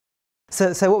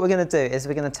So what we're going to do is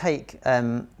we're going to take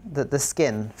the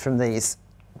skin from these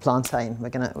plantain. We're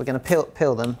going to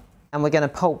peel them, and we're going to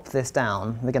pulp this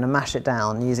down. We're going to mash it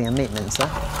down using a meat mincer.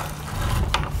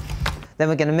 Then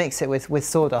we're going to mix it with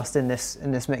sawdust in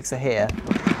this mixer here,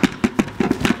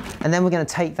 and then we're going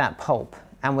to take that pulp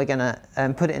and we're going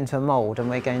to put it into a mould, and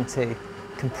we're going to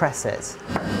compress it,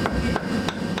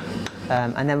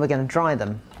 and then we're going to dry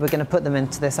them. We're going to put them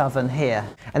into this oven here,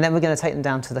 and then we're going to take them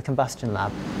down to the combustion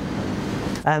lab.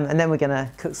 And then we're going to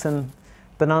cook some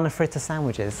banana fritter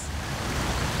sandwiches.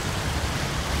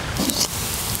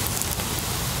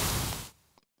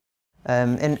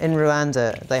 In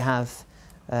Rwanda, they have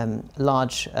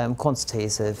large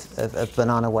quantities of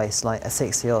banana waste, like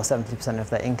 60 or 70%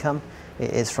 of their income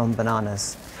is from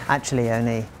bananas. Actually,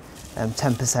 only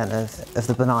 10% of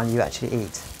the banana you actually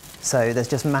eat. So there's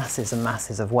just masses and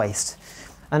masses of waste.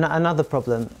 And another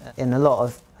problem in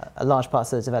large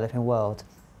parts of the developing world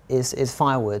is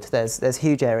firewood. There's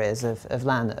huge areas of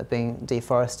land that are being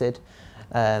deforested,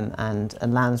 and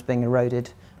land's being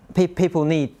eroded. People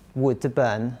need wood to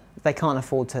burn. They can't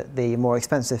afford the more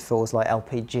expensive fuels like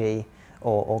LPG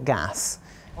or gas.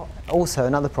 Also,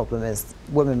 another problem is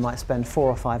women might spend 4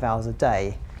 or 5 hours a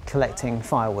day collecting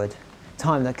firewood,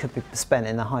 time that could be spent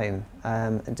in the home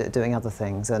doing other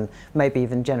things, and maybe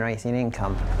even generating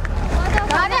income.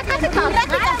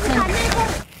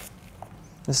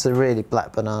 This is a really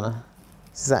black banana.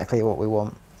 It's exactly what we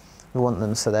want. We want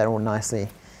them so they're all nicely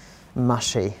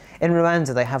mushy. In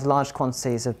Rwanda, they have large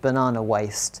quantities of banana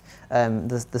waste,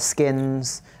 the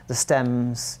skins, the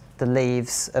stems, the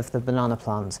leaves of the banana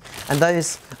plant. And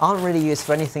those aren't really used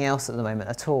for anything else at the moment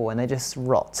at all, and they just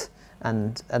rot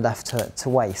and are left to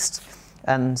waste.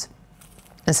 And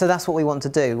so that's what we want to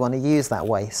do. We want to use that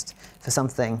waste for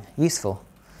something useful.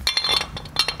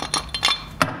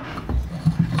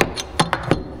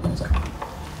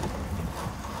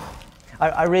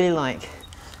 I really like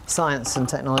science and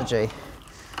technology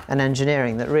and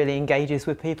engineering that really engages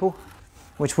with people,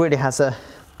 which really has a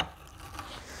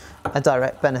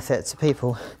direct benefit to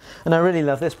people. And I really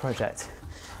love this project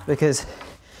because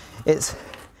it's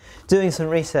doing some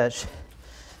research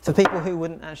for people who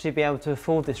wouldn't actually be able to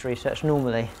afford this research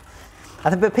normally.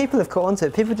 But people have caught on to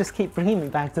it. People just keep bringing me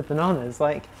bags of bananas.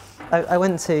 Like, I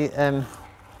went to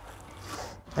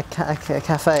a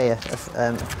cafe,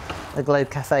 a Globe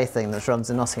Cafe thing that runs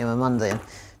in Nottingham on Monday, and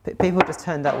people just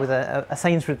turned up with a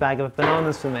Sainsbury's bag of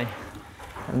bananas for me.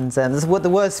 And the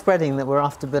word's spreading that we're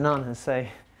after bananas, so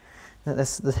we're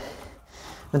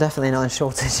definitely not in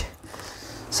shortage.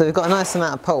 So we've got a nice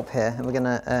amount of pulp here, and we're going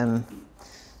to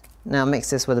now mix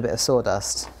this with a bit of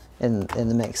sawdust in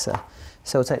the mixer.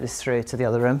 So we'll take this through to the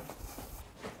other room.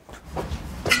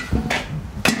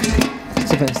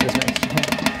 So finish this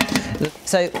mixture.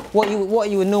 So what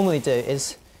you would normally do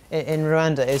is, in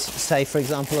Rwanda, is, say for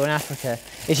example, or in Africa,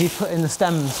 is you put in the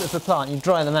stems of the plant, you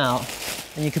dry them out,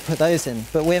 and you could put those in.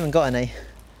 But we haven't got any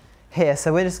here,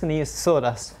 so we're just going to use the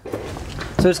sawdust. So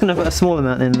we're just going to put a small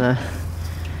amount in there.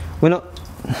 We're not.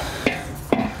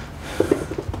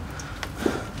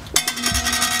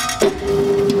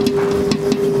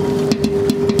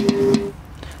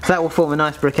 So that will form a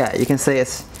nice briquette. You can see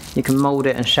you can mould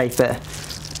it and shape it.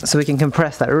 So we can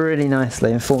compress that really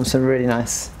nicely and form some really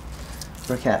nice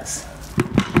briquettes.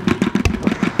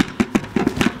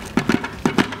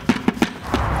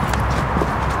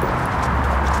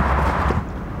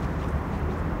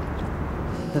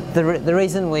 The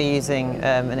reason we're using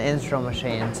an Instron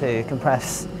machine to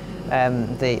compress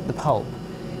the pulp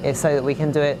is so that we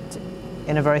can do it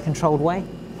in a very controlled way.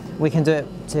 We can do it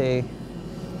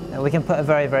we can put a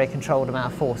very, very controlled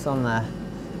amount of force on there,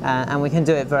 and we can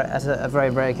do it at a very,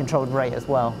 very controlled rate as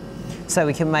well. So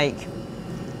we can make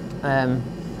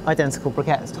identical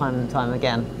briquettes time and time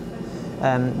again,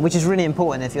 which is really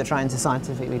important if you're trying to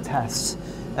scientifically test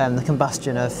the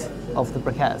combustion of the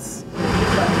briquettes.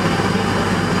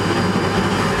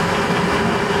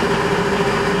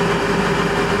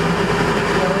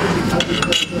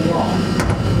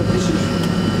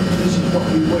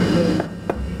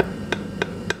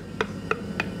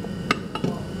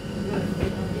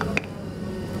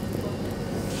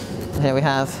 Here we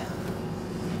have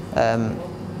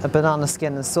a banana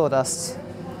skin and sawdust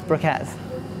briquette.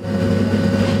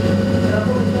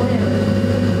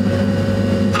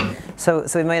 So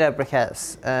we made our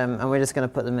briquettes, and we're just going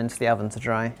to put them into the oven to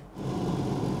dry.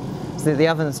 So the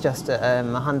oven's just at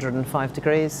 105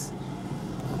 degrees,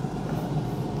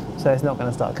 so it's not going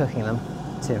to start cooking them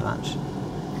too much.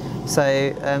 So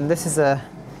this is a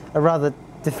rather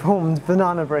deformed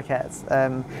banana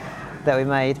briquette that we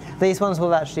made. These ones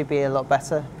will actually be a lot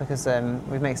better because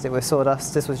we've mixed it with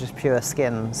sawdust. This was just pure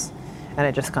skins, and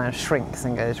it just kind of shrinks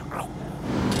and goes.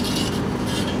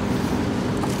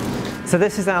 So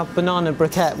this is our banana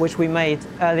briquette which we made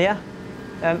earlier.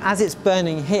 As it's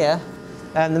burning here,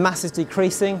 the mass is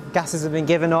decreasing, gases have been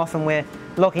given off, and we're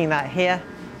logging that here.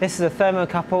 This is a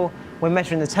thermocouple. We're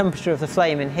measuring the temperature of the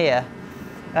flame in here.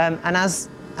 And as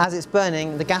it's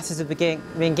burning, the gases are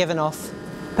being given off,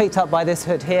 picked up by this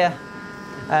hood here,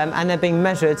 and they're being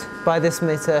measured by this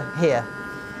meter here.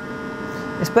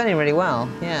 It's burning really well,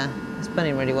 yeah, it's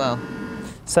burning really well.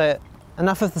 So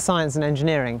enough of the science and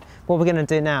engineering. What we're going to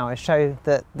do now is show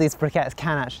that these briquettes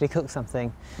can actually cook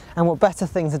something. And what better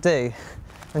thing to do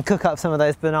than cook up some of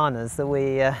those bananas that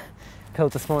we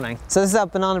peeled this morning. So this is our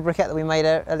banana briquette that we made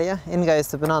earlier. In goes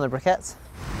the banana briquette.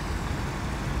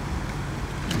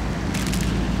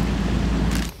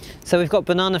 So we've got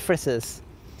banana fritters.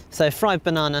 So fried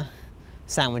banana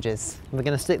sandwiches. We're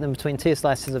going to stick them between 2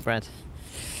 slices of bread.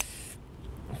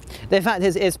 In fact,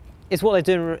 it's what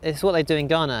they do in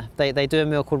Ghana. They do a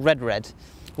meal called red,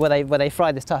 where they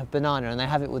fry this type of banana and they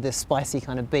have it with this spicy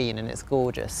kind of bean, and it's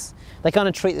gorgeous. They kind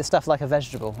of treat this stuff like a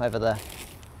vegetable over there.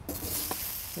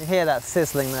 You hear that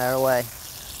sizzling there away.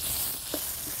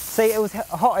 See, it was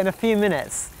hot in a few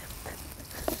minutes.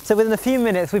 So within a few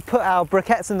minutes we put our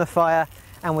briquettes in the fire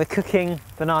and we're cooking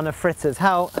banana fritters.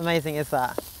 How amazing is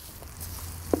that?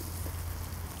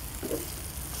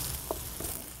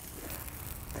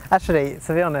 Actually,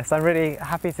 to be honest, I'm really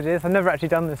happy to do this. I've never actually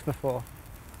done this before.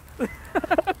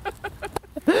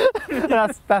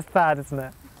 That's bad, isn't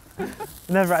it?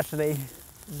 Never actually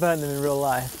burnt them in real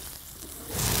life.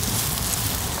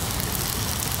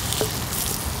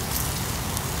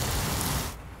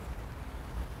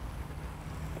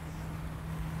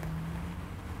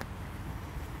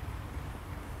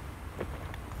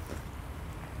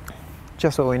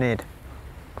 Just what we need.